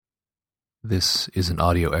This is an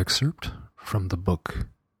audio excerpt from the book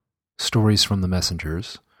Stories from the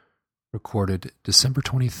Messengers, recorded December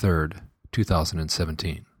 23rd,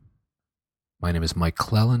 2017. My name is Mike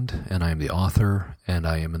Cleland, and I am the author, and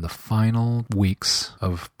I am in the final weeks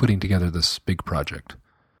of putting together this big project.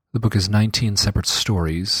 The book is 19 separate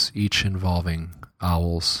stories, each involving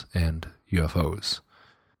owls and UFOs.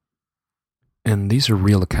 And these are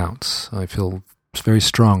real accounts. I feel very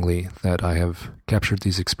strongly that I have captured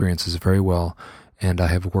these experiences very well, and I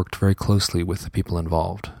have worked very closely with the people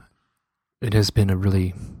involved. It has been a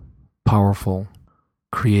really powerful,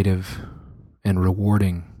 creative, and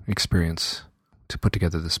rewarding experience to put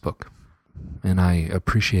together this book. And I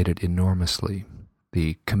appreciate it enormously,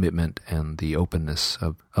 the commitment and the openness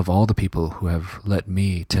of all the people who have let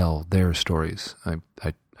me tell their stories.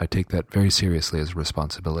 I take that very seriously as a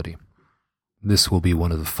responsibility. This will be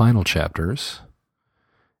one of the final chapters,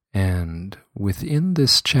 and within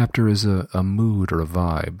this chapter is a mood or a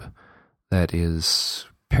vibe that is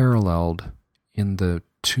paralleled in the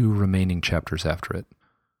two remaining chapters after it.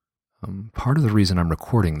 Part of the reason I'm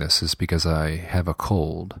recording this is because I have a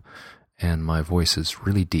cold, and my voice is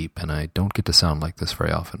really deep, and I don't get to sound like this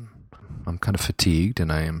very often. I'm kind of fatigued,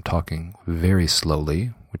 and I am talking very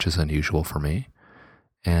slowly, which is unusual for me,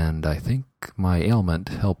 and I think my ailment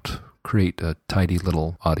helped create a tidy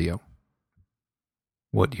little audio.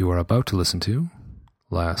 What you are about to listen to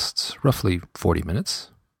lasts roughly 40 minutes.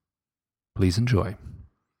 Please enjoy.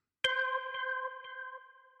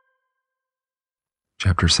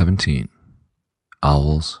 Chapter 17,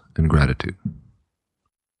 Owls and Gratitude.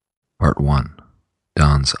 Part 1,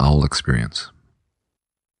 Don's Owl Experience.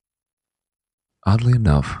 Oddly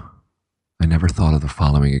enough, I never thought of the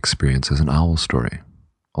following experience as an owl story,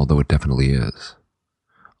 although it definitely is,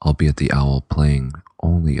 albeit the owl playing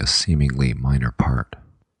only a seemingly minor part.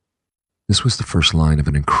 This was the first line of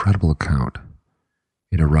an incredible account.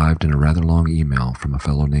 It arrived in a rather long email from a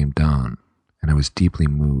fellow named Don, and I was deeply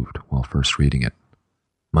moved while first reading it.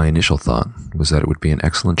 My initial thought was that it would be an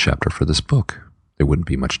excellent chapter for this book. There wouldn't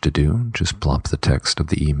be much to do, just plop the text of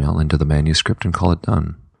the email into the manuscript and call it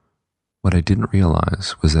done. What I didn't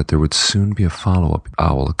realize was that there would soon be a follow-up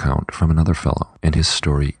owl account from another fellow, and his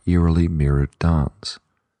story eerily mirrored Don's.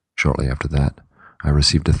 Shortly after that, I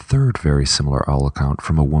received a third very similar owl account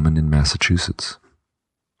from a woman in Massachusetts.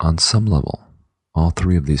 On some level, all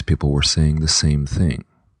three of these people were saying the same thing.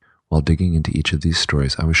 While digging into each of these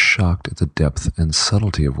stories, I was shocked at the depth and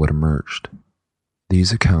subtlety of what emerged.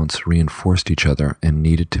 These accounts reinforced each other and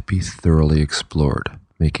needed to be thoroughly explored,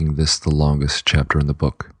 making this the longest chapter in the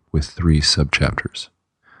book, with 3 subchapters.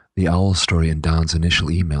 The owl story in Don's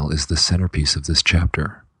initial email is the centerpiece of this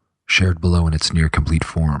chapter, shared below in its near-complete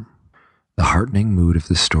form. The heartening mood of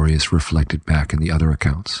this story is reflected back in the other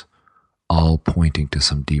accounts, all pointing to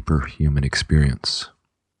some deeper human experience.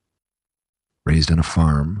 Raised on a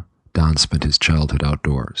farm, Don spent his childhood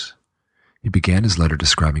outdoors. He began his letter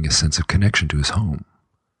describing a sense of connection to his home.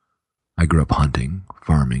 I grew up hunting,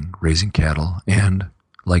 farming, raising cattle, and,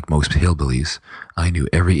 like most hillbillies, I knew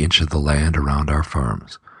every inch of the land around our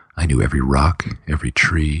farms. I knew every rock, every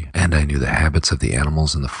tree, and I knew the habits of the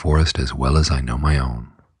animals in the forest as well as I know my own.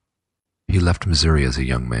 He left Missouri as a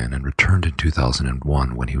young man and returned in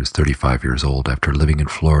 2001 when he was 35 years old after living in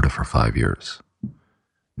Florida for 5 years.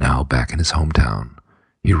 Now, back in his hometown,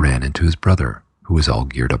 he ran into his brother, who was all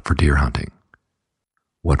geared up for deer hunting.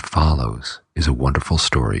 What follows is a wonderful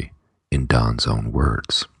story in Don's own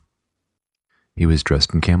words. He was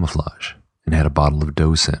dressed in camouflage and had a bottle of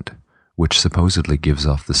doe scent, which supposedly gives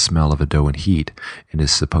off the smell of a doe in heat and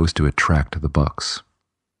is supposed to attract the bucks.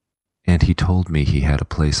 And he told me he had a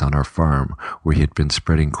place on our farm where he had been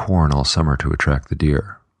spreading corn all summer to attract the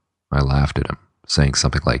deer. I laughed at him, saying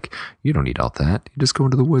something like, "You don't need all that. You just go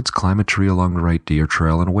into the woods, climb a tree along the right deer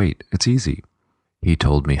trail, and wait. It's easy." He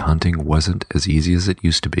told me hunting wasn't as easy as it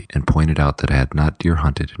used to be, and pointed out that I had not deer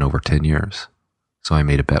hunted in over 10 years. So I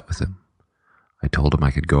made a bet with him. I told him I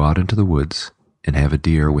could go out into the woods and have a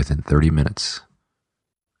deer within 30 minutes.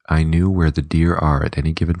 I knew where the deer are at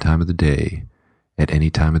any given time of the day, at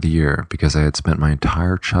any time of the year, because I had spent my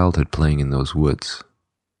entire childhood playing in those woods.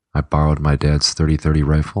 I borrowed my dad's .30-30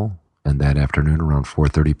 rifle, and that afternoon around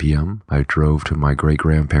 4:30 p.m., I drove to my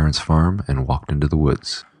great-grandparents' farm and walked into the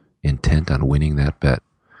woods, intent on winning that bet.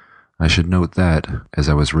 I should note that, as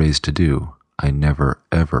I was raised to do, I never,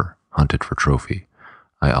 ever hunted for trophy.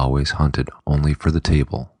 I always hunted only for the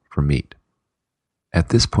table, for meat. At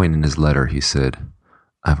this point in his letter, he said,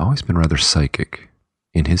 "I've always been rather psychic.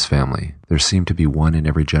 In his family, there seemed to be one in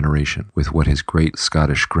every generation with what his great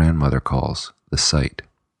Scottish grandmother calls the sight.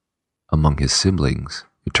 Among his siblings,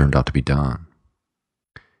 it turned out to be Don.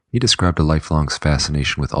 He described a lifelong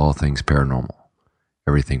fascination with all things paranormal,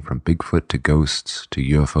 everything from Bigfoot to ghosts to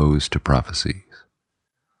UFOs to prophecies.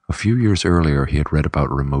 A few years earlier, he had read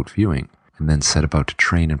about remote viewing and then set about to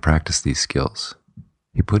train and practice these skills.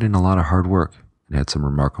 He put in a lot of hard work and had some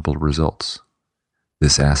remarkable results.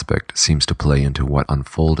 This aspect seems to play into what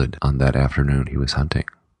unfolded on that afternoon he was hunting.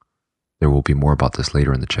 There will be more about this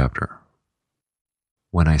later in the chapter.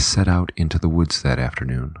 When I set out into the woods that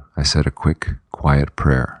afternoon, I said a quick, quiet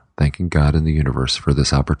prayer, thanking God and the universe for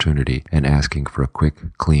this opportunity and asking for a quick,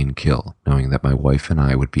 clean kill, knowing that my wife and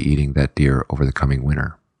I would be eating that deer over the coming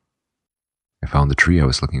winter. I found the tree I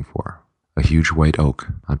was looking for, a huge white oak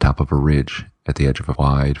on top of a ridge at the edge of a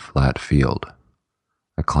wide, flat field.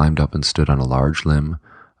 I climbed up and stood on a large limb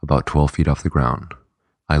about 12 feet off the ground.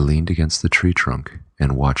 I leaned against the tree trunk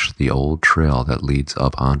and watched the old trail that leads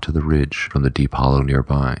up onto the ridge from the deep hollow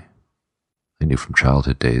nearby. I knew from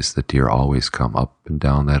childhood days that deer always come up and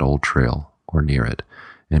down that old trail, or near it,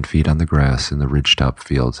 and feed on the grass in the ridgetop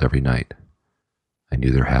fields every night. I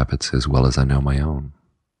knew their habits as well as I know my own.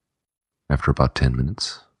 After about 10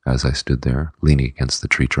 minutes, as I stood there, leaning against the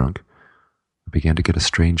tree trunk, I began to get a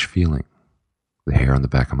strange feeling. The hair on the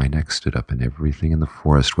back of my neck stood up and everything in the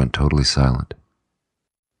forest went totally silent.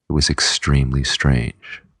 It was extremely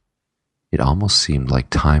strange. It almost seemed like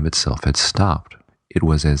time itself had stopped. It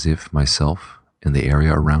was as if myself and the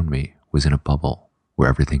area around me was in a bubble where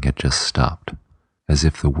everything had just stopped, as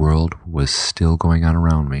if the world was still going on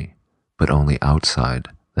around me, but only outside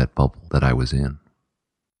that bubble that I was in.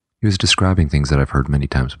 He was describing things that I've heard many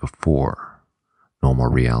times before. Normal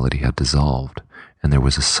reality had dissolved, and there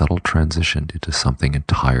was a subtle transition into something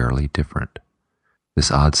entirely different.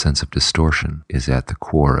 This odd sense of distortion is at the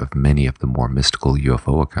core of many of the more mystical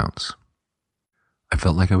UFO accounts. I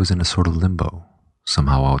felt like I was in a sort of limbo,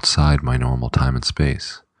 somehow outside my normal time and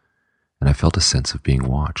space, and I felt a sense of being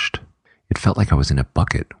watched. It felt like I was in a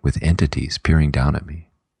bucket with entities peering down at me,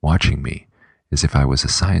 watching me, as if I was a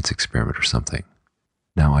science experiment or something.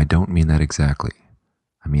 Now, I don't mean that exactly.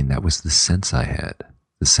 I mean that was the sense I had,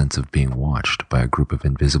 the sense of being watched by a group of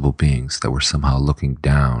invisible beings that were somehow looking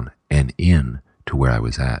down and in to where I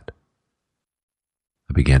was at.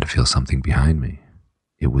 I began to feel something behind me.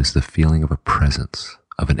 It was the feeling of a presence,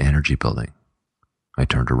 of an energy building. I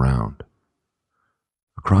turned around.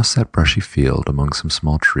 Across that brushy field, among some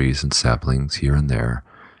small trees and saplings here and there,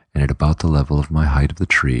 and at about the level of my height of the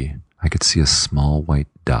tree, I could see a small white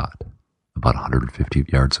dot, about 150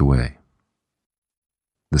 yards away.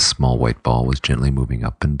 This small white ball was gently moving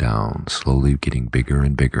up and down, slowly getting bigger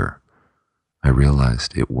and bigger. I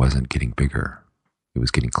realized it wasn't getting bigger. It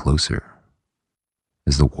was getting closer.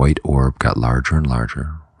 As the white orb got larger and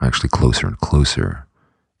larger, actually closer and closer,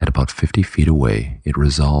 at about 50 feet away, it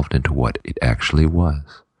resolved into what it actually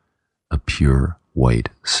was, a pure, white,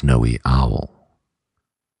 snowy owl.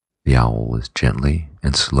 The owl was gently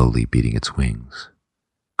and slowly beating its wings,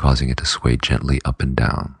 causing it to sway gently up and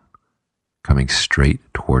down, coming straight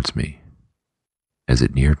towards me. As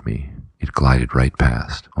it neared me, it glided right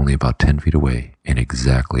past, only about 10 feet away and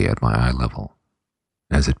exactly at my eye level.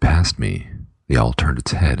 As it passed me, the owl turned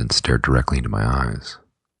its head and stared directly into my eyes.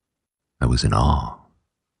 I was in awe.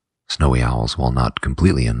 Snowy owls, while not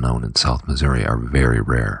completely unknown in South Missouri, are very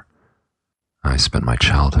rare. I spent my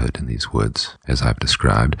childhood in these woods, as I've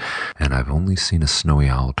described, and I've only seen a snowy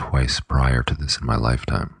owl twice prior to this in my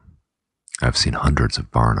lifetime. I've seen hundreds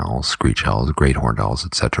of barn owls, screech owls, great horned owls,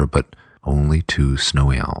 etc., but only 2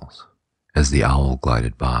 snowy owls. As the owl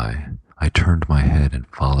glided by, I turned my head and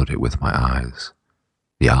followed it with my eyes.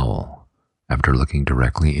 The owl, after looking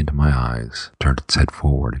directly into my eyes, turned its head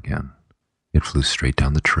forward again. It flew straight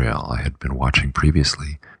down the trail I had been watching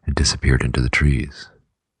previously and disappeared into the trees.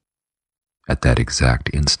 At that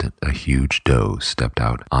exact instant, a huge doe stepped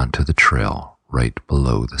out onto the trail right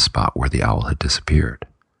below the spot where the owl had disappeared,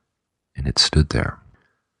 and it stood there.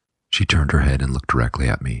 She turned her head and looked directly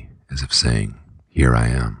at me, as if saying, "Here I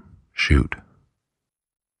am, shoot."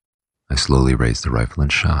 I slowly raised the rifle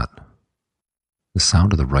and shot. The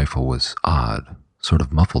sound of the rifle was odd, sort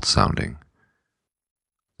of muffled sounding.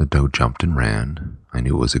 The doe jumped and ran. I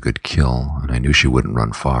knew it was a good kill, and I knew she wouldn't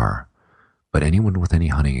run far. But anyone with any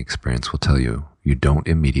hunting experience will tell you, you don't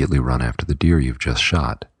immediately run after the deer you've just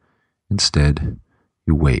shot. Instead,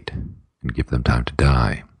 you wait and give them time to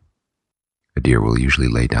die. A deer will usually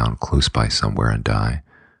lay down close by somewhere and die,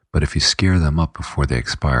 but if you scare them up before they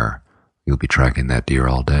expire, you'll be tracking that deer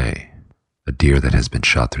all day. A deer that has been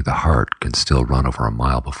shot through the heart can still run over a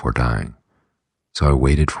mile before dying. So I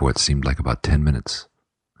waited for what seemed like about 10 minutes,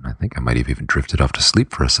 and I think I might have even drifted off to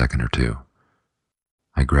sleep for a second or two.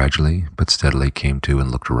 I gradually but steadily came to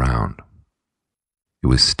and looked around. It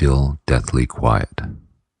was still deathly quiet.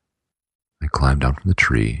 I climbed down from the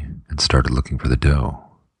tree and started looking for the doe.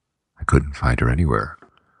 I couldn't find her anywhere.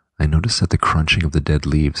 I noticed that the crunching of the dead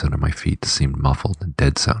leaves under my feet seemed muffled and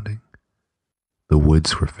dead-sounding. The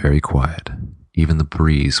woods were very quiet. Even the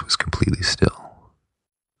breeze was completely still.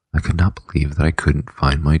 I could not believe that I couldn't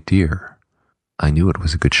find my deer. I knew it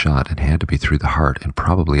was a good shot and had to be through the heart and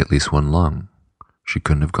probably at least one lung. She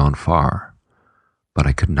couldn't have gone far, but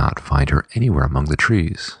I could not find her anywhere among the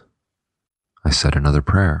trees. I said another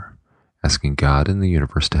prayer, asking God and the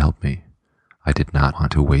universe to help me. I did not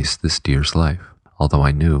want to waste this deer's life, although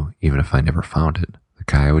I knew, even if I never found it, the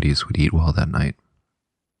coyotes would eat well that night.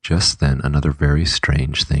 Just then, another very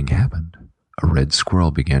strange thing happened. A red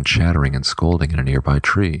squirrel began chattering and scolding in a nearby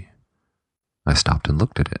tree. I stopped and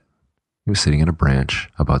looked at it. He was sitting in a branch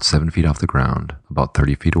about 7 feet off the ground, about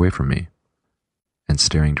 30 feet away from me, and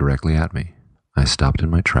staring directly at me. I stopped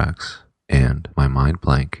in my tracks and, my mind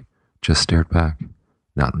blank, just stared back,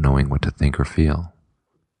 not knowing what to think or feel.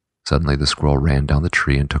 Suddenly the squirrel ran down the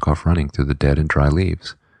tree and took off running through the dead and dry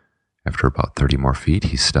leaves. After about 30 more feet,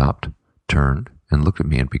 he stopped, turned, and looked at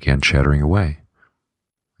me and began chattering away.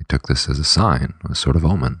 I took this as a sign, a sort of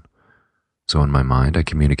omen. So in my mind, I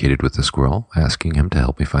communicated with the squirrel, asking him to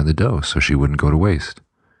help me find the doe so she wouldn't go to waste.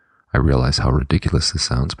 I realize how ridiculous this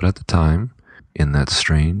sounds, but at the time, in that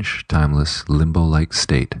strange, timeless, limbo-like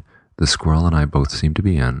state the squirrel and I both seemed to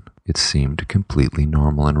be in, it seemed completely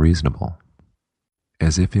normal and reasonable.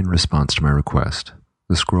 As if in response to my request,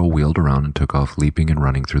 the squirrel wheeled around and took off leaping and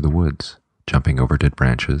running through the woods, jumping over dead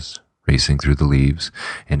branches, racing through the leaves,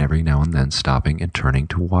 and every now and then stopping and turning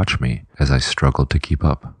to watch me as I struggled to keep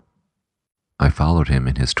up. I followed him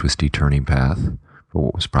in his twisty turning path for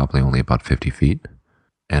what was probably only about 50 feet,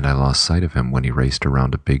 and I lost sight of him when he raced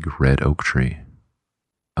around a big red oak tree.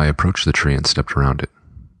 I approached the tree and stepped around it,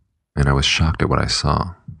 and I was shocked at what I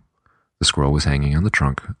saw. The squirrel was hanging on the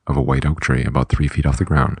trunk of a white oak tree about 3 feet off the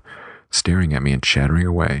ground, staring at me and chattering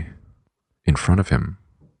away. In front of him,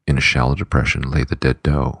 in a shallow depression, lay the dead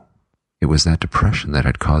doe. It was that depression that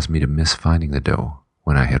had caused me to miss finding the doe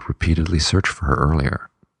when I had repeatedly searched for her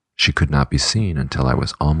earlier. She could not be seen until I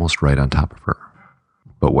was almost right on top of her.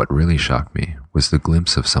 But what really shocked me was the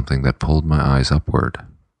glimpse of something that pulled my eyes upward.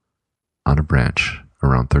 On a branch,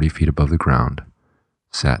 around 30 feet above the ground,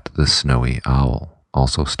 sat the snowy owl,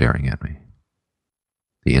 also staring at me.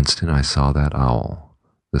 The instant I saw that owl,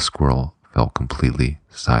 the squirrel fell completely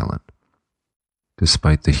silent.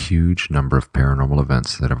 Despite the huge number of paranormal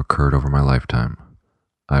events that have occurred over my lifetime,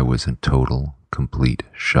 I was in total, complete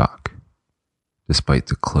shock. Despite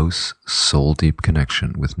the close, soul-deep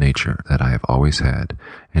connection with nature that I have always had,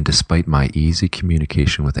 and despite my easy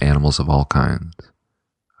communication with animals of all kinds,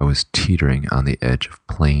 I was teetering on the edge of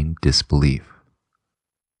plain disbelief.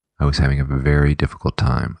 I was having a very difficult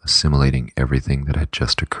time assimilating everything that had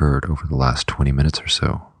just occurred over the last 20 minutes or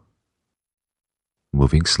so.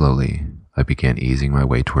 Moving slowly, I began easing my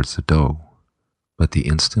way towards the doe, but the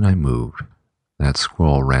instant I moved, that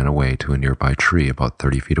squirrel ran away to a nearby tree about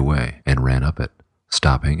 30 feet away and ran up it,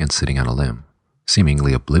 stopping and sitting on a limb,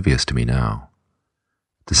 seemingly oblivious to me now.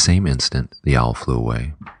 At the same instant, the owl flew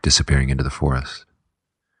away, disappearing into the forest.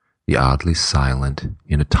 The oddly silent,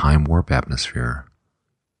 in a time warp atmosphere,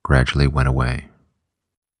 gradually went away.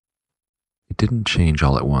 It didn't change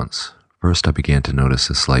all at once. First, I began to notice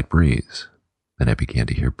a slight breeze. Then I began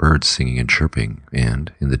to hear birds singing and chirping,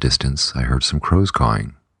 and, in the distance, I heard some crows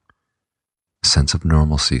cawing. A sense of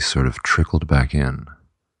normalcy sort of trickled back in.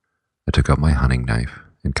 I took out my hunting knife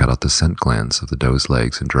and cut out the scent glands of the doe's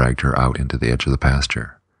legs and dragged her out into the edge of the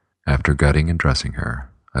pasture. After gutting and dressing her,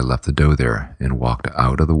 I left the doe there and walked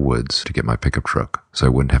out of the woods to get my pickup truck so I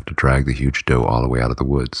wouldn't have to drag the huge doe all the way out of the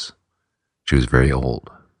woods. She was very old.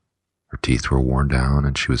 Her teeth were worn down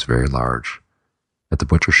and she was very large. At the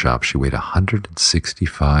butcher shop, she weighed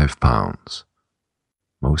 165 pounds.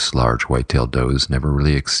 Most large white-tailed does never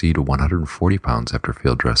really exceed 140 pounds after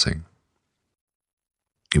field dressing.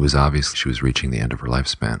 It was obvious she was reaching the end of her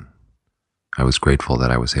lifespan. I was grateful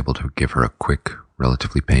that I was able to give her a quick,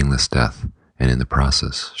 relatively painless death, and in the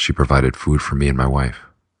process, she provided food for me and my wife.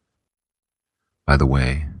 By the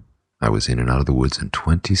way, I was in and out of the woods in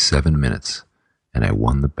 27 minutes, and I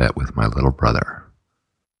won the bet with my little brother.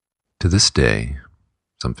 To this day,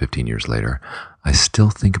 some 15 years later, I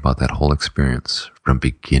still think about that whole experience. From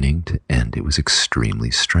beginning to end, it was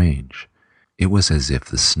extremely strange. It was as if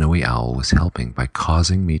the snowy owl was helping by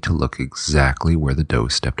causing me to look exactly where the doe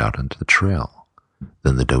stepped out onto the trail.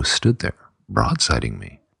 Then the doe stood there, broadsiding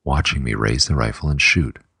me, watching me raise the rifle and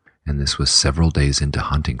shoot. And this was several days into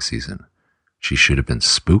hunting season. She should have been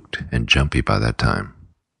spooked and jumpy by that time.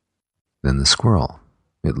 Then the squirrel,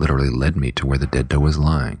 It literally led me to where the dead doe was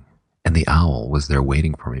lying, and the owl was there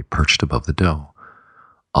waiting for me, perched above the doe.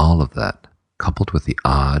 All of that, coupled with the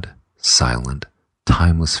odd, silent,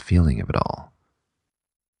 timeless feeling of it all.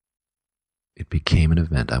 It became an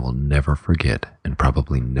event I will never forget and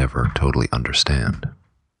probably never totally understand.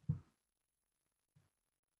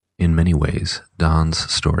 In many ways, Don's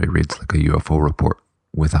story reads like a UFO report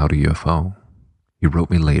without a UFO. He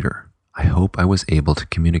wrote me later, "I hope I was able to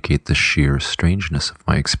communicate the sheer strangeness of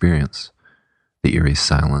my experience. The eerie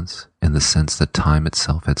silence and the sense that time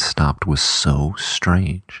itself had stopped was so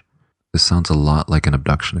strange." This sounds a lot like an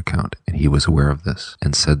abduction account, and he was aware of this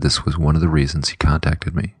and said this was one of the reasons he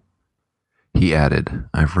contacted me. He added,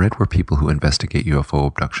 "I've read where people who investigate UFO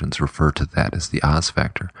abductions refer to that as the Oz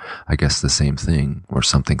factor. I guess the same thing, or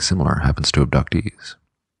something similar, happens to abductees."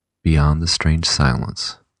 Beyond the strange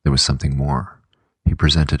silence, there was something more. He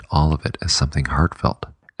presented all of it as something heartfelt,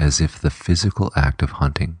 as if the physical act of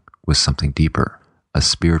hunting was something deeper, a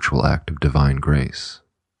spiritual act of divine grace.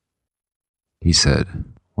 He said,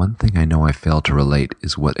 "One thing I know I failed to relate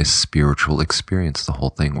is what a spiritual experience the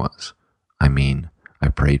whole thing was. I mean, I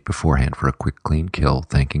prayed beforehand for a quick, clean kill,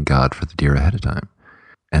 thanking God for the deer ahead of time.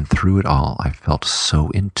 And through it all, I felt so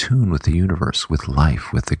in tune with the universe, with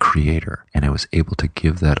life, with the Creator, and I was able to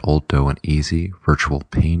give that old doe an easy, virtual,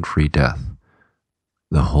 pain-free death.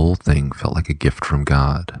 The whole thing felt like a gift from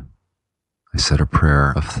God. I said a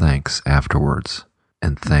prayer of thanks afterwards,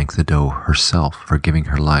 and thanked the doe herself for giving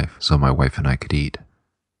her life so my wife and I could eat."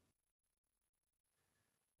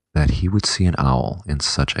 That he would see an owl in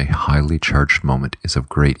such a highly charged moment is of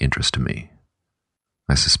great interest to me.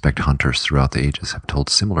 I suspect hunters throughout the ages have told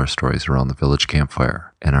similar stories around the village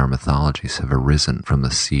campfire, and our mythologies have arisen from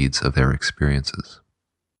the seeds of their experiences.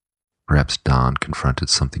 Perhaps Don confronted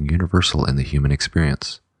something universal in the human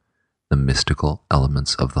experience, the mystical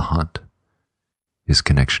elements of the hunt. His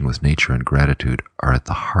connection with nature and gratitude are at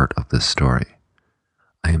the heart of this story.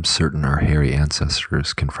 I am certain our hairy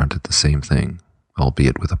ancestors confronted the same thing,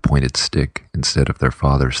 albeit with a pointed stick instead of their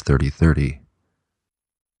father's 30-30.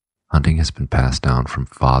 Hunting has been passed down from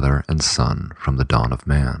father and son from the dawn of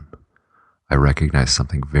man. I recognize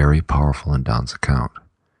something very powerful in Don's account,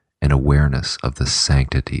 an awareness of the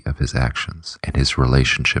sanctity of his actions and his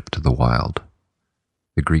relationship to the wild.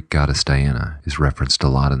 The Greek goddess Diana is referenced a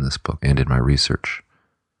lot in this book and in my research.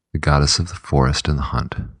 The goddess of the forest and the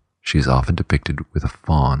hunt. She is often depicted with a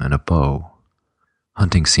fawn and a bow.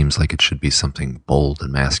 Hunting seems like it should be something bold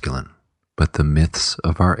and masculine, but the myths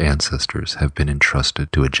of our ancestors have been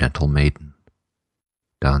entrusted to a gentle maiden.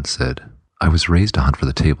 Don said, "I was raised to hunt for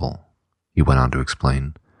the table." He went on to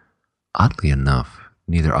explain, "Oddly enough,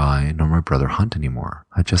 neither I nor my brother hunt anymore.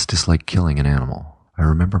 I just dislike killing an animal. I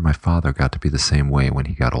remember my father got to be the same way when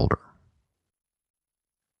he got older."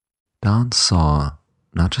 Don saw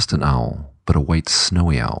not just an owl, but a white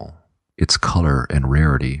snowy owl. Its color and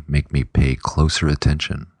rarity make me pay closer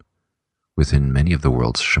attention. Within many of the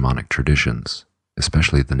world's shamanic traditions,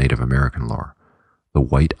 especially the Native American lore, the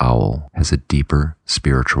white owl has a deeper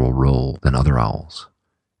spiritual role than other owls.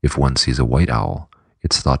 If one sees a white owl,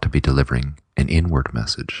 it's thought to be delivering an inward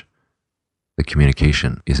message. The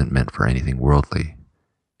communication isn't meant for anything worldly.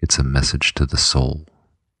 It's a message to the soul.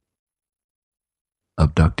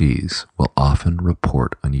 Abductees will often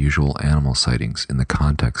report unusual animal sightings in the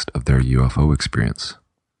context of their UFO experience.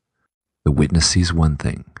 The witness sees one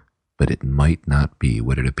thing, but it might not be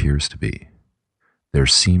what it appears to be. There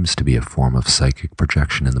seems to be a form of psychic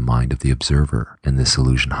projection in the mind of the observer, and this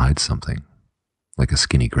illusion hides something, like a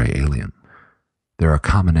skinny gray alien. There are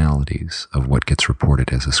commonalities of what gets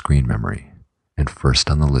reported as a screen memory, and first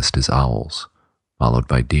on the list is owls, followed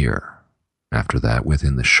by deer. After that,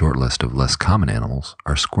 within the short list of less common animals,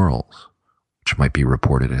 are squirrels, which might be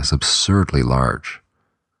reported as absurdly large.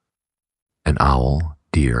 An owl,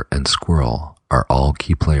 deer, and squirrel are all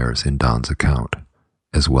key players in Don's account,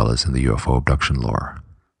 as well as in the UFO abduction lore.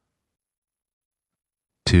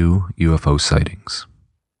 2 UFO sightings.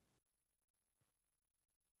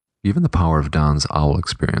 Given the power of Don's owl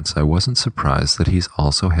experience, I wasn't surprised that he's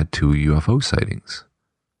also had 2 UFO sightings.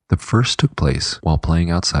 The first took place while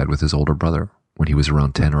playing outside with his older brother when he was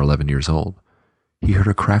around 10 or 11 years old. He heard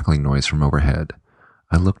a crackling noise from overhead.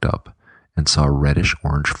 I looked up and saw a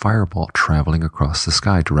reddish-orange fireball traveling across the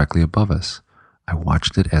sky directly above us. I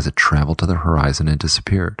watched it as it traveled to the horizon and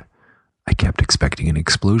disappeared. I kept expecting an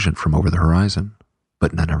explosion from over the horizon,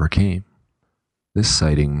 but none ever came. This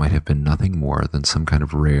sighting might have been nothing more than some kind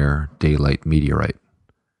of rare daylight meteorite,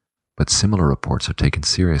 but similar reports are taken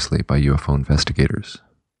seriously by UFO investigators.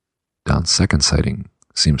 Don's second sighting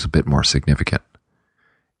seems a bit more significant.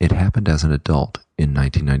 It happened as an adult in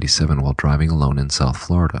 1997 while driving alone in South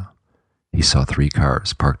Florida. He saw 3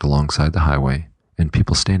 cars parked alongside the highway and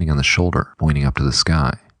people standing on the shoulder pointing up to the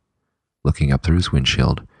sky. Looking up through his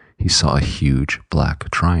windshield, he saw a huge black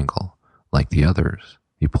triangle. Like the others,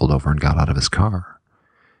 he pulled over and got out of his car.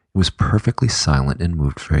 It was perfectly silent and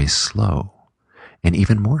moved very slow. And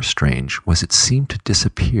even more strange was it seemed to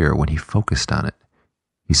disappear when he focused on it.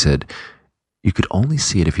 He said, "You could only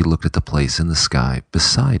see it if you looked at the place in the sky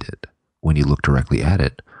beside it. When you looked directly at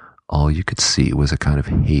it, all you could see was a kind of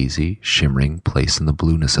hazy, shimmering place in the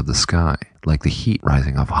blueness of the sky, like the heat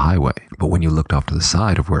rising off a highway. But when you looked off to the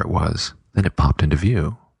side of where it was, then it popped into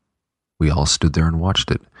view." We all stood there and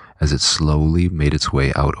watched it as it slowly made its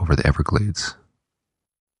way out over the Everglades.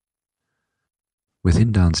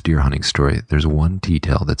 Within Don's deer hunting story, there's one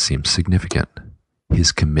detail that seems significant: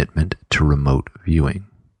 his commitment to remote viewing.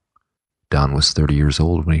 Don was 30 years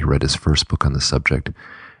old when he read his first book on the subject,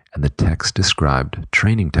 and the text described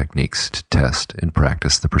training techniques to test and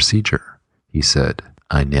practice the procedure. He said,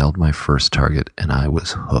 "I nailed my first target and I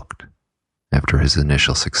was hooked." After his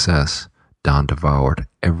initial success, Don devoured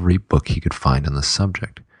every book he could find on the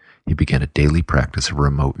subject. He began a daily practice of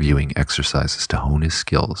remote viewing exercises to hone his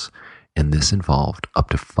skills, and this involved up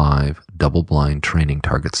to 5 double-blind training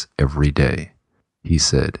targets every day. He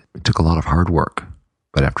said, "It took a lot of hard work,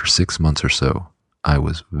 but after 6 months or so, I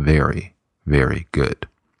was very, very good."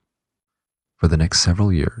 For the next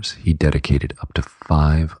several years, he dedicated up to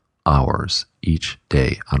 5 hours each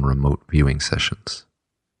day on remote viewing sessions.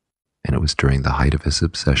 And it was during the height of his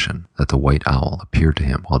obsession that the white owl appeared to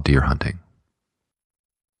him while deer hunting.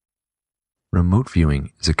 Remote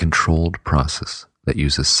viewing is a controlled process that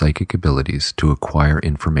uses psychic abilities to acquire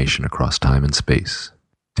information across time and space.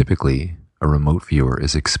 Typically, a remote viewer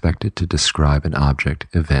is expected to describe an object,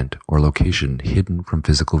 event, or location hidden from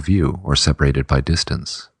physical view or separated by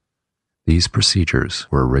distance. These procedures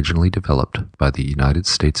were originally developed by the United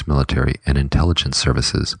States military and intelligence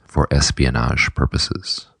services for espionage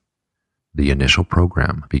purposes. The initial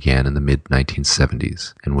program began in the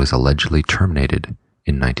mid-1970s and was allegedly terminated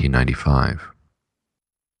in 1995.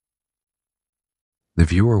 The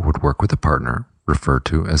viewer would work with a partner, referred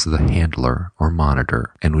to as the handler or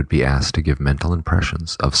monitor, and would be asked to give mental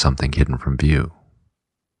impressions of something hidden from view.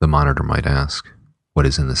 The monitor might ask, "What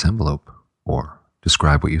is in this envelope?" or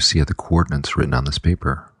 "Describe what you see at the coordinates written on this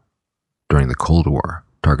paper." During the Cold War,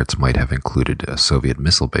 targets might have included a Soviet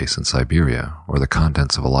missile base in Siberia or the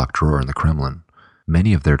contents of a locked drawer in the Kremlin.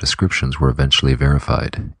 Many of their descriptions were eventually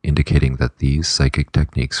verified, indicating that these psychic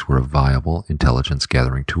techniques were a viable intelligence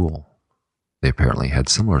gathering tool. They apparently had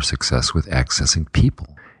similar success with accessing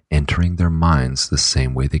people, entering their minds the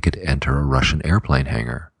same way they could enter a Russian airplane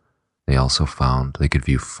hangar. They also found they could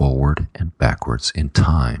view forward and backwards in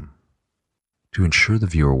time. To ensure the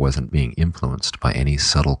viewer wasn't being influenced by any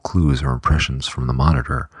subtle clues or impressions from the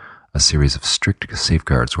monitor, a series of strict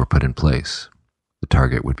safeguards were put in place. The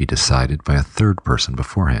target would be decided by a third person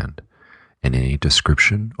beforehand, and any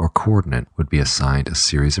description or coordinate would be assigned a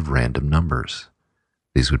series of random numbers.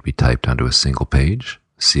 These would be typed onto a single page,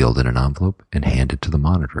 sealed in an envelope, and handed to the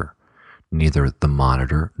monitor. Neither the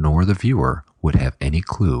monitor nor the viewer would have any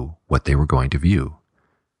clue what they were going to view.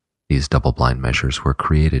 These double-blind measures were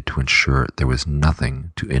created to ensure there was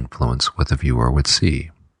nothing to influence what the viewer would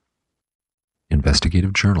see.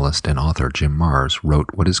 Investigative journalist and author Jim Marrs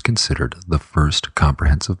wrote what is considered the first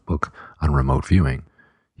comprehensive book on remote viewing.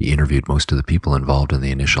 He interviewed most of the people involved in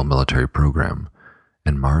the initial military program,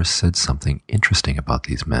 and Marrs said something interesting about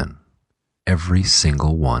these men. Every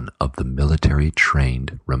single one of the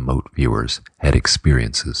military-trained remote viewers had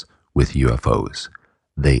experiences with UFOs.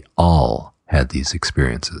 They all had these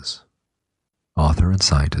experiences. Author and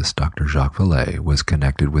scientist Dr. Jacques Vallée was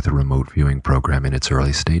connected with the remote viewing program in its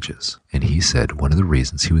early stages, and he said one of the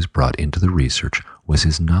reasons he was brought into the research was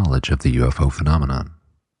his knowledge of the UFO phenomenon.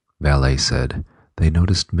 Vallée said, "They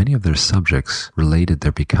noticed many of their subjects related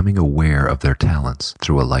their becoming aware of their talents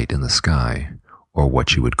through a light in the sky, or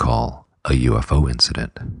what you would call a UFO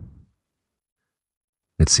incident."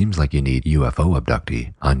 It seems like you need UFO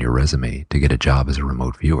abductee on your resume to get a job as a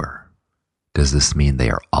remote viewer. Does this mean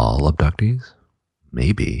they are all abductees?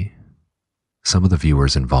 Maybe. Some of the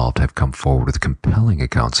viewers involved have come forward with compelling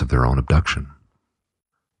accounts of their own abduction.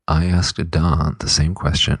 I asked Don the same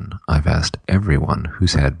question I've asked everyone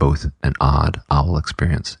who's had both an odd owl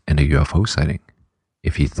experience and a UFO sighting,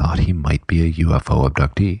 if he thought he might be a UFO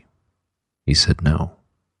abductee. He said no,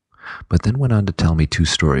 but then went on to tell me 2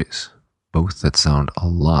 stories, both that sound a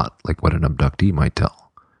lot like what an abductee might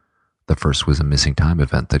tell. The first was a missing time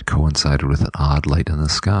event that coincided with an odd light in the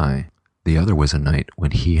sky. The other was a night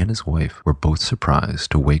when he and his wife were both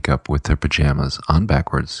surprised to wake up with their pajamas on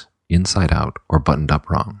backwards, inside out, or buttoned up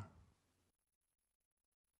wrong.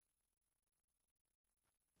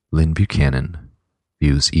 Lynn Buchanan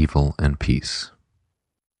views evil and peace.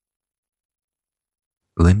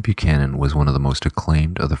 Lynn Buchanan was one of the most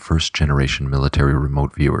acclaimed of the first-generation military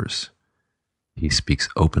remote viewers. He speaks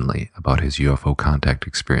openly about his UFO contact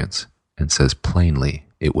experience and says plainly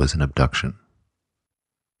it was an abduction.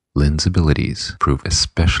 Lynn's abilities prove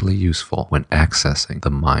especially useful when accessing the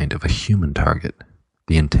mind of a human target.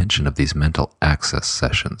 The intention of these mental access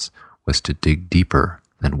sessions was to dig deeper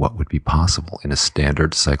than what would be possible in a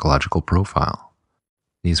standard psychological profile.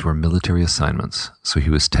 These were military assignments, so he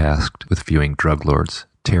was tasked with viewing drug lords,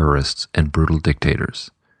 terrorists, and brutal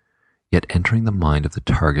dictators. Yet entering the mind of the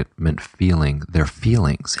target meant feeling their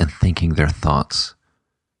feelings and thinking their thoughts.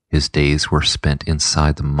 His days were spent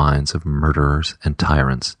inside the minds of murderers and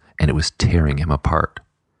tyrants, and it was tearing him apart.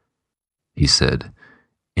 He said,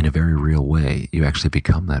 "In a very real way, you actually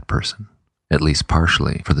become that person, at least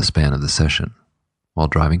partially for the span of the session." While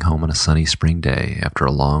driving home on a sunny spring day after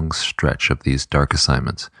a long stretch of these dark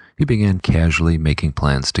assignments, he began casually making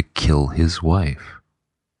plans to kill his wife.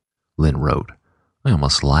 Lynn wrote, "I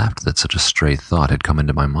almost laughed that such a stray thought had come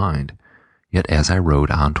into my mind, yet as I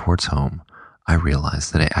rode on towards home, I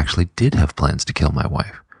realized that I actually did have plans to kill my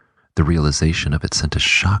wife. The realization of it sent a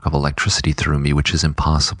shock of electricity through me which is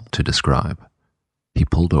impossible to describe." He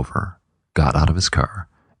pulled over, got out of his car,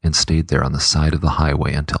 and stayed there on the side of the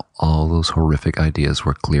highway until all those horrific ideas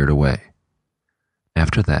were cleared away.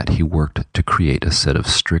 After that, he worked to create a set of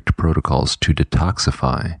strict protocols to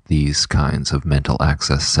detoxify these kinds of mental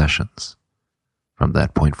access sessions. From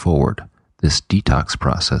that point forward, this detox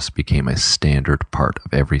process became a standard part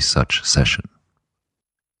of every such session.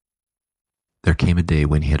 There came a day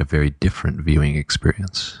when he had a very different viewing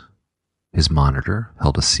experience. His monitor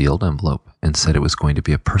held a sealed envelope and said it was going to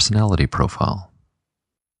be a personality profile.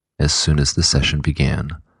 As soon as the session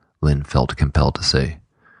began, Lynn felt compelled to say,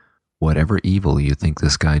 "Whatever evil you think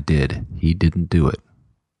this guy did, he didn't do it."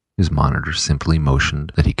 His monitor simply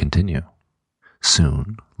motioned that he continue.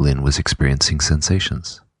 Soon, Lynn was experiencing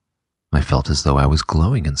sensations. "I felt as though I was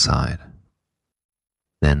glowing inside."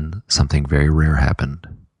 Then something very rare happened.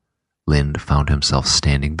 Lynn found himself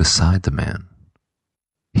standing beside the man.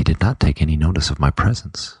 He did not take any notice of my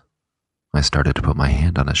presence. I started to put my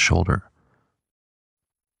hand on his shoulder.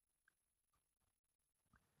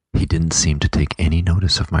 He didn't seem to take any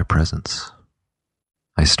notice of my presence.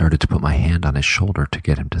 I started to put my hand on his shoulder to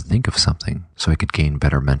get him to think of something so I could gain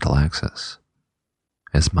better mental access.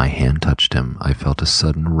 As my hand touched him, I felt a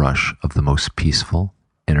sudden rush of the most peaceful,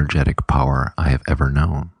 energetic power I have ever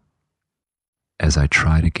known. As I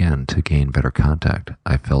tried again to gain better contact,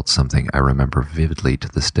 I felt something I remember vividly to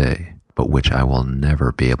this day, but which I will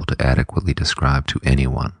never be able to adequately describe to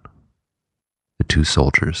anyone. The two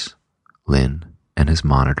soldiers, Lynn and his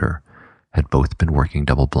monitor, had both been working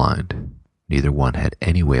double-blind. Neither one had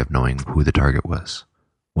any way of knowing who the target was.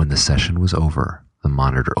 When the session was over, the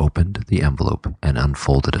monitor opened the envelope and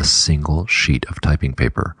unfolded a single sheet of typing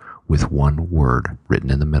paper with one word written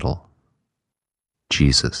in the middle: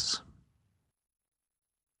 Jesus.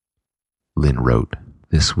 Lynn wrote,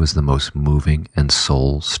 "This was the most moving and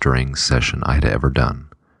soul-stirring session I had ever done.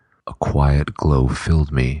 A quiet glow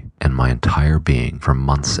filled me and my entire being for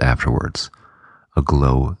months afterwards, a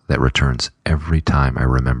glow that returns every time I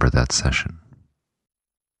remember that session."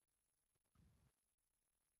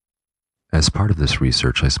 As part of this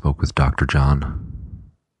research, I spoke with Dr. John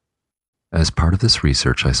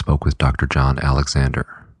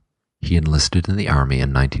Alexander. He enlisted in the Army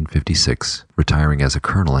in 1956, retiring as a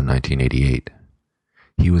colonel in 1988.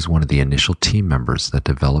 He was one of the initial team members that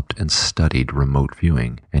developed and studied remote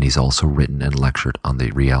viewing, and he's also written and lectured on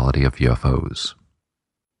the reality of UFOs.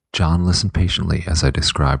 John listened patiently as I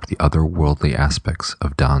described the otherworldly aspects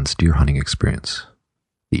of Don's deer hunting experience,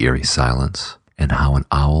 the eerie silence, and how an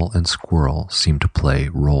owl and squirrel seemed to play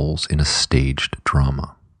roles in a staged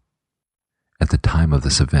drama. At the time of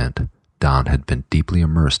this event, Don had been deeply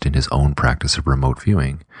immersed in his own practice of remote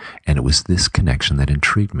viewing, and it was this connection that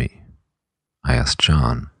intrigued me. I asked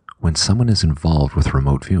John, "When someone is involved with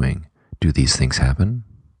remote viewing, do these things happen?"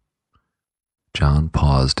 John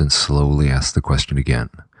paused and slowly asked the question again.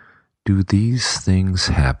 "Do these things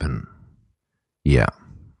happen?" "Yeah,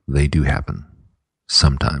 they do happen.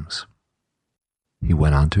 Sometimes." He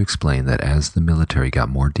went on to explain that as the military got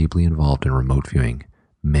more deeply involved in remote viewing,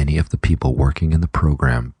 many of the people working in the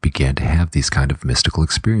program began to have these kind of mystical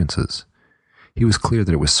experiences. He was clear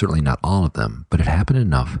that it was certainly not all of them, but it happened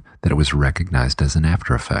enough that it was recognized as an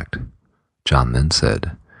after effect. John then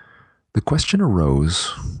said, The question arose,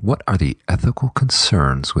 what are the ethical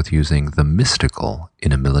concerns with using the mystical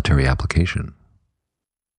in a military application?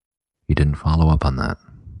 He didn't follow up on that.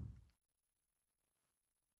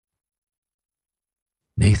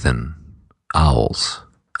 Nathan, Owls,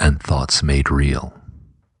 and Thoughts Made Real.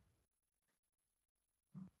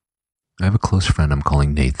 I have a close friend I'm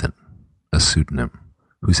calling Nathan, a pseudonym,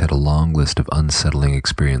 who's had a long list of unsettling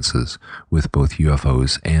experiences with both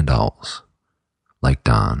UFOs and owls. Like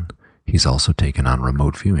Don, he's also taken on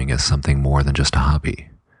remote viewing as something more than just a hobby.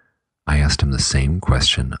 I asked him the same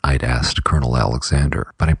question I'd asked Colonel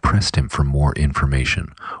Alexander, but I pressed him for more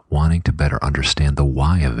information, wanting to better understand the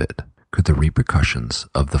why of it. Could the repercussions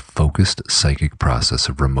of the focused psychic process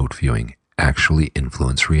of remote viewing actually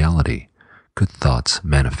influence reality? Could thoughts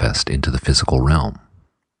manifest into the physical realm?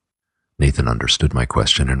 Nathan understood my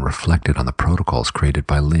question and reflected on the protocols created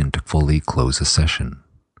by Lynn to fully close a session.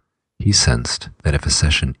 He sensed that if a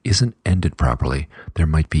session isn't ended properly, there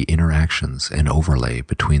might be interactions and overlay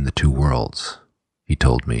between the two worlds. He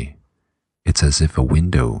told me, it's as if a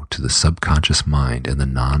window to the subconscious mind and the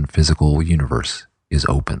non-physical universe is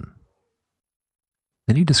open.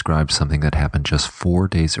 Then he described something that happened just 4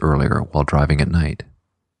 days earlier while driving at night.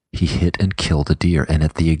 He hit and killed a deer, and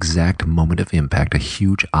at the exact moment of impact, a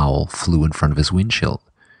huge owl flew in front of his windshield.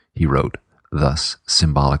 He wrote, thus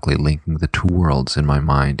symbolically linking the two worlds in my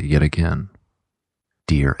mind yet again.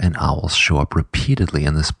 Deer and owls show up repeatedly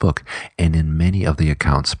in this book and in many of the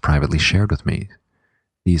accounts privately shared with me.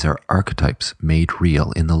 These are archetypes made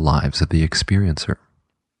real in the lives of the experiencer.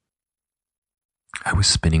 I was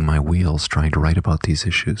spinning my wheels trying to write about these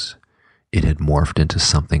issues. It had morphed into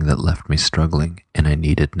something that left me struggling, and I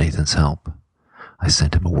needed Nathan's help. I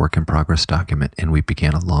sent him a work-in-progress document, and we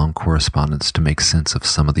began a long correspondence to make sense of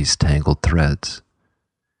some of these tangled threads.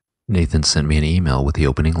 Nathan sent me an email with the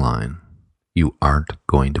opening line, "You aren't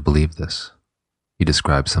going to believe this." He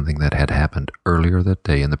described something that had happened earlier that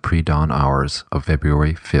day in the pre-dawn hours of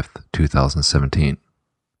February 5th, 2017.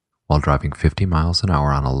 While driving 50 miles an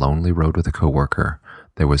hour on a lonely road with a coworker,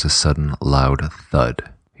 there was a sudden loud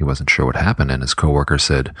thud. He wasn't sure what happened, and his coworker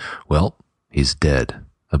said, "Well, he's dead.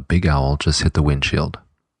 A big owl just hit the windshield."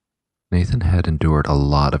 Nathan had endured a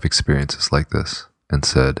lot of experiences like this and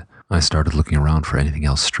said, "I started looking around for anything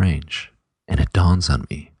else strange, and it dawns on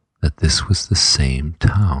me that this was the same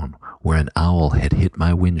town where an owl had hit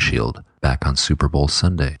my windshield back on Super Bowl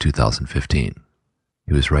Sunday 2015.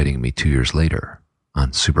 He was writing me 2 years later.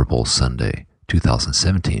 On Super Bowl Sunday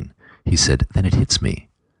 2017, he said, "Then it hits me.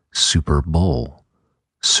 Super Bowl.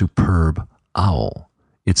 Superb owl.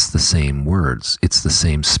 It's the same words. It's the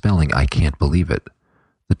same spelling. I can't believe it.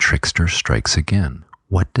 The trickster strikes again.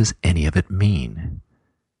 What does any of it mean?"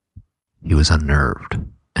 He was unnerved,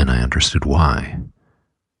 and I understood why.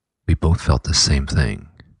 We both felt the same thing,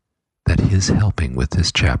 that his helping with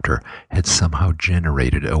this chapter had somehow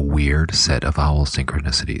generated a weird set of owl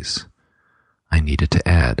synchronicities. I needed to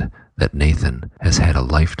add that Nathan has had a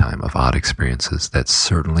lifetime of odd experiences that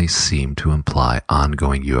certainly seem to imply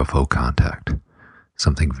ongoing UFO contact.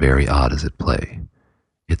 Something very odd is at play.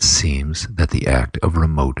 It seems that the act of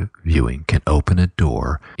remote viewing can open a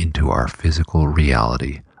door into our physical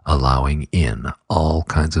reality, allowing in all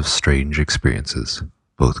kinds of strange experiences,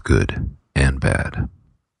 both good and bad.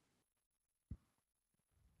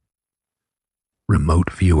 Remote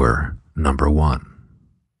Viewer Number 1.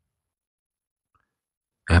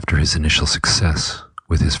 After his initial success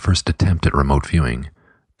with his first attempt at remote viewing,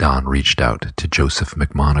 Don reached out to Joseph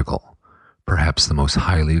McMoneagle, perhaps the most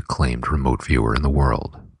highly acclaimed remote viewer in the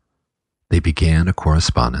world. They began a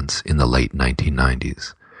correspondence in the late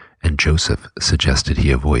 1990s, and Joseph suggested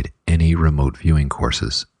he avoid any remote viewing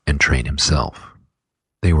courses and train himself.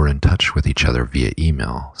 They were in touch with each other via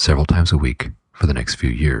email several times a week for the next few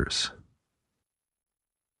years.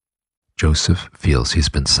 Joseph feels he's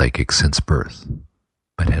been psychic since birth,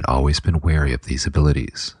 but had always been wary of these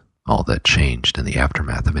abilities. All that changed in the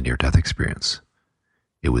aftermath of a near-death experience.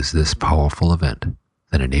 It was this powerful event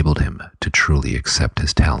that enabled him to truly accept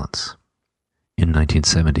his talents. In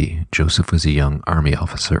 1970, Joseph was a young army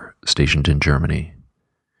officer stationed in Germany.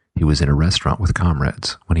 He was in a restaurant with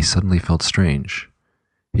comrades when he suddenly felt strange.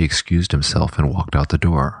 He excused himself and walked out the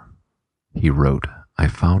door. He wrote, "I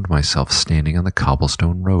found myself standing on the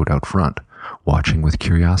cobblestone road out front, watching with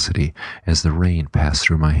curiosity as the rain passed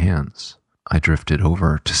through my hands. I drifted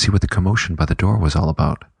over to see what the commotion by the door was all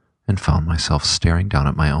about, and found myself staring down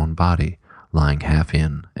at my own body, lying half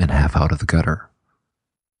in and half out of the gutter."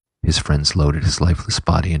 His friends loaded his lifeless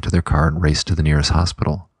body into their car and raced to the nearest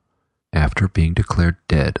hospital. After being declared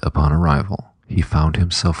dead upon arrival, he found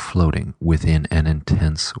himself floating within an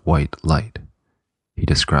intense white light. he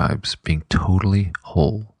describes being totally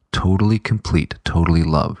whole, totally complete, totally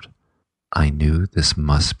loved. I knew this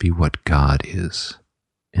must be what God is,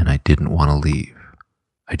 and I didn't want to leave.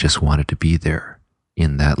 I just wanted to be there,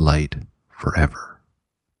 in that light, forever.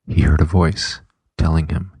 He heard a voice telling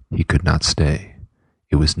him he could not stay.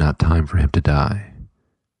 It was not time for him to die.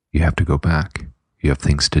 You have to go back. You have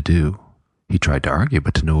things to do. He tried to argue,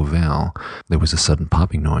 but to no avail. There was a sudden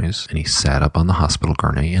popping noise, and he sat up on the hospital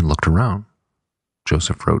gurney and looked around.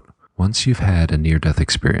 Joseph wrote, "Once you've had a near-death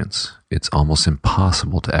experience, it's almost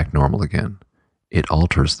impossible to act normal again. It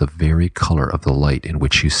alters the very color of the light in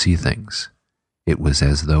which you see things. It was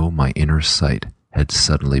as though my inner sight had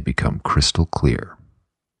suddenly become crystal clear."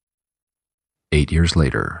 8 years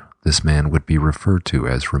later, this man would be referred to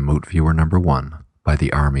as Remote Viewer Number 1 by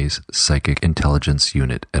the Army's Psychic Intelligence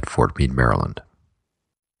Unit at Fort Meade, Maryland.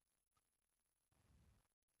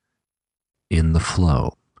 In the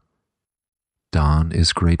Flow. Don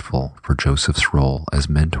is grateful for Joseph's role as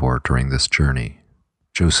mentor during this journey.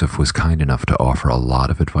 Joseph was kind enough to offer a lot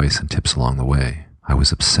of advice and tips along the way. I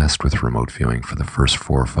was obsessed with remote viewing for the first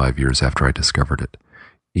 4 or 5 years after I discovered it.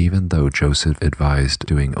 Even though Joseph advised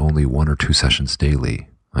doing only 1 or 2 sessions daily,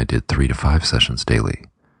 I did 3 to 5 sessions daily.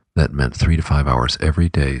 That meant 3 to 5 hours every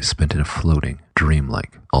day spent in a floating,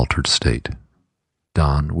 dreamlike, altered state.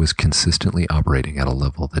 Don was consistently operating at a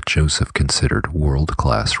level that Joseph considered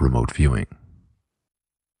world-class remote viewing.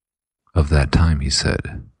 Of that time, he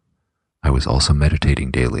said, I was also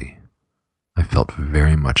meditating daily. I felt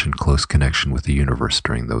very much in close connection with the universe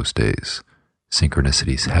during those days.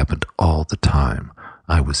 Synchronicities happened all the time.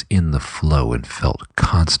 I was in the flow and felt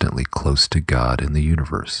constantly close to God and the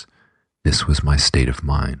universe. This was my state of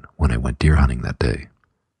mind when I went deer hunting that day.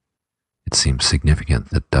 It seems significant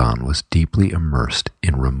that Don was deeply immersed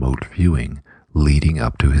in remote viewing leading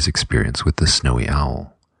up to his experience with the snowy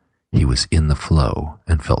owl. He was in the flow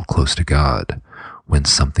and felt close to God when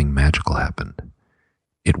something magical happened.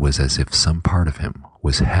 It was as if some part of him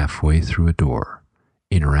was halfway through a door,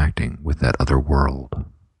 interacting with that other world.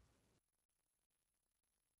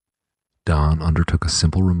 Don undertook a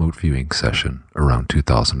simple remote viewing session around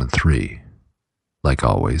 2003. Like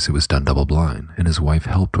always, it was done double-blind, and his wife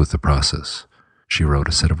helped with the process. She wrote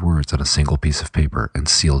a set of words on a single piece of paper and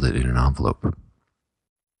sealed it in an envelope.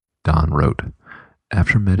 Don wrote,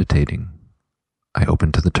 "After meditating, I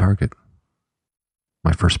opened to the target.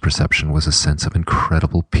 My first perception was a sense of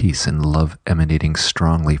incredible peace and love emanating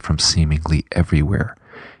strongly from seemingly everywhere.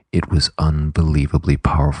 It was unbelievably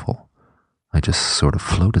powerful. I just sort of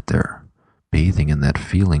floated there, bathing in that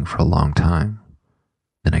feeling for a long time.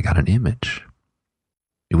 Then I got an image.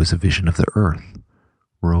 It was a vision of the earth,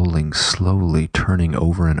 rolling slowly, turning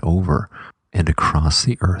over and over, and across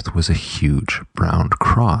the earth was a huge brown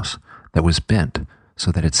cross that was bent so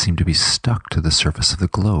that it seemed to be stuck to the surface of the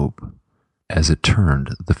globe. As it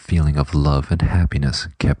turned, the feeling of love and happiness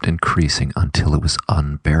kept increasing until it was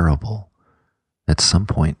unbearable. At some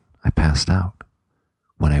point, I passed out.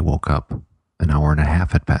 When I woke up, an hour and a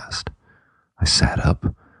half had passed. I sat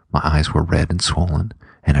up, my eyes were red and swollen,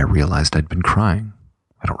 and I realized I'd been crying.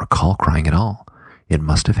 I don't recall crying at all. It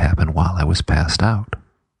must have happened while I was passed out."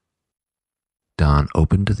 Don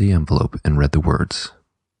opened the envelope and read the words,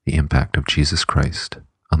 "The impact of Jesus Christ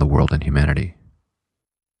on the world and humanity."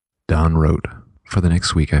 Don wrote, "For the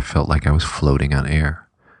next week I felt like I was floating on air.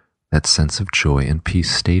 That sense of joy and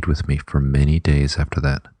peace stayed with me for many days after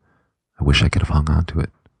that. I wish I could have hung on to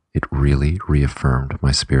it. It really reaffirmed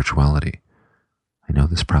my spirituality. I know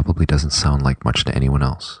this probably doesn't sound like much to anyone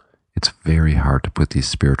else. It's very hard to put these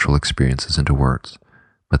spiritual experiences into words,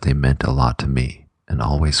 but they meant a lot to me and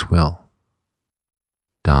always will."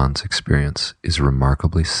 Don's experience is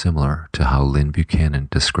remarkably similar to how Lynn Buchanan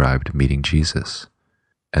described meeting Jesus,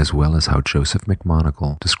 as well as how Joseph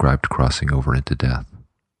McMoneagle described crossing over into death.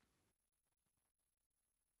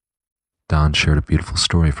 Don shared a beautiful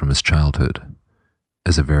story from his childhood.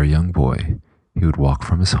 As a very young boy, he would walk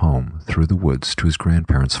from his home through the woods to his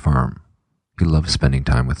grandparents' farm. He loved spending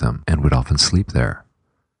time with them and would often sleep there.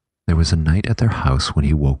 There was a night at their house when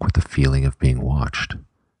he woke with the feeling of being watched.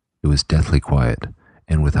 It was deathly quiet,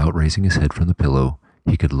 and without raising his head from the pillow,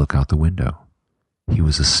 he could look out the window. He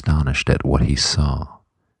was astonished at what he saw.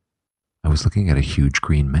 I was looking at a huge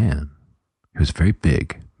green man. He was very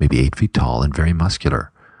big, maybe 8 feet tall, and very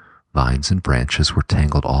muscular. Vines and branches were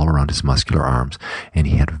tangled all around his muscular arms, and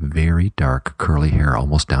he had very dark curly hair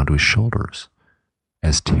almost down to his shoulders.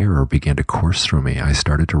 As terror began to course through me, I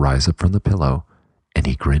started to rise up from the pillow, and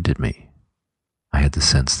he grinned at me. I had the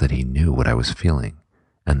sense that he knew what I was feeling,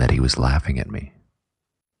 and that he was laughing at me.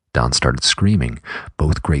 Don started screaming.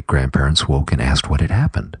 Both great-grandparents woke and asked what had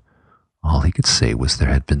happened. All he could say was there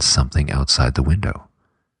had been something outside the window.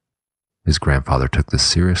 His grandfather took this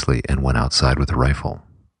seriously and went outside with a rifle.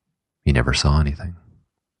 He never saw anything.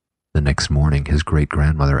 The next morning, his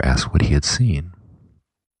great-grandmother asked what he had seen.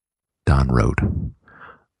 Don wrote,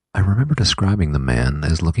 I remember describing the man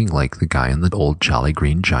as looking like the guy in the old Jolly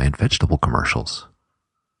Green Giant vegetable commercials.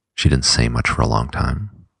 She didn't say much for a long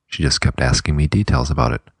time. She just kept asking me details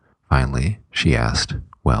about it. Finally, she asked,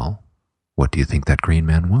 well, what do you think that green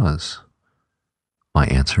man was? My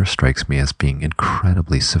answer strikes me as being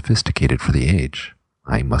incredibly sophisticated for the age.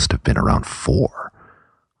 I must have been around 4.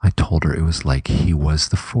 I told her it was like he was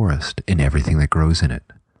the forest and everything that grows in it.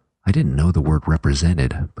 I didn't know the word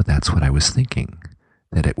represented, but that's what I was thinking,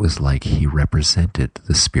 that it was like he represented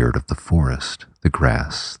the spirit of the forest, the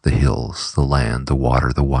grass, the hills, the land, the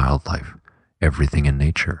water, the wildlife, everything in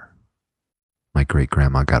nature. My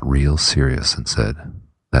great-grandma got real serious and said,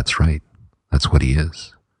 that's right, that's what he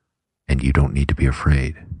is. And you don't need to be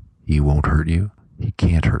afraid. He won't hurt you. He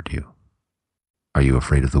can't hurt you. Are you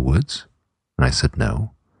afraid of the woods? And I said,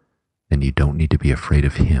 no. Then you don't need to be afraid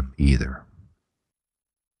of him either.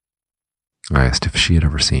 I asked if she had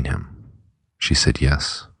ever seen him. She said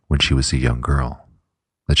yes, when she was a young girl,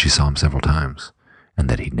 that she saw him several times, and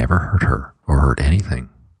that he never hurt her or hurt anything.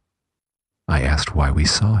 I asked why we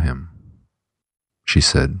saw him. She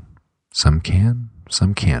said, some can,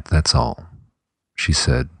 some can't, that's all. She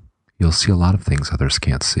said, you'll see a lot of things others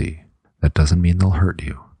can't see. That doesn't mean they'll hurt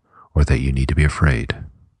you, or that you need to be afraid.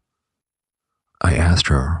 I asked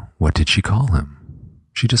her, what did she call him?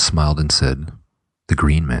 She just smiled and said, the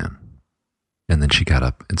Green Man. And then she got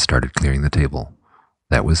up and started clearing the table.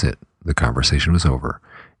 That was it. The conversation was over,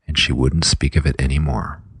 and she wouldn't speak of it any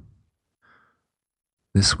more.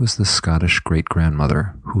 This was the Scottish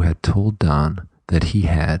great-grandmother who had told Don that he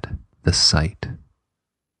had the sight.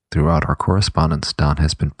 Throughout our correspondence, Don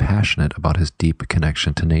has been passionate about his deep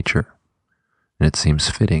connection to nature, and it seems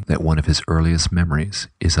fitting that one of his earliest memories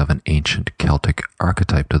is of an ancient Celtic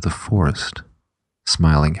archetype of the forest,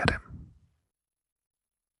 smiling at him.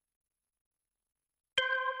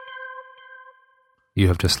 You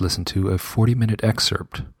have just listened to a 40-minute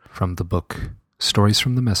excerpt from the book Stories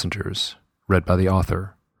from the Messengers, read by the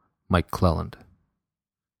author, Mike Cleland.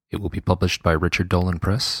 It will be published by Richard Dolan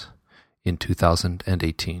Press in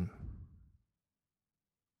 2018.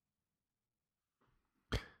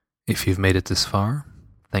 If you've made it this far,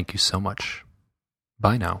 thank you so much.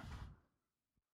 Bye now.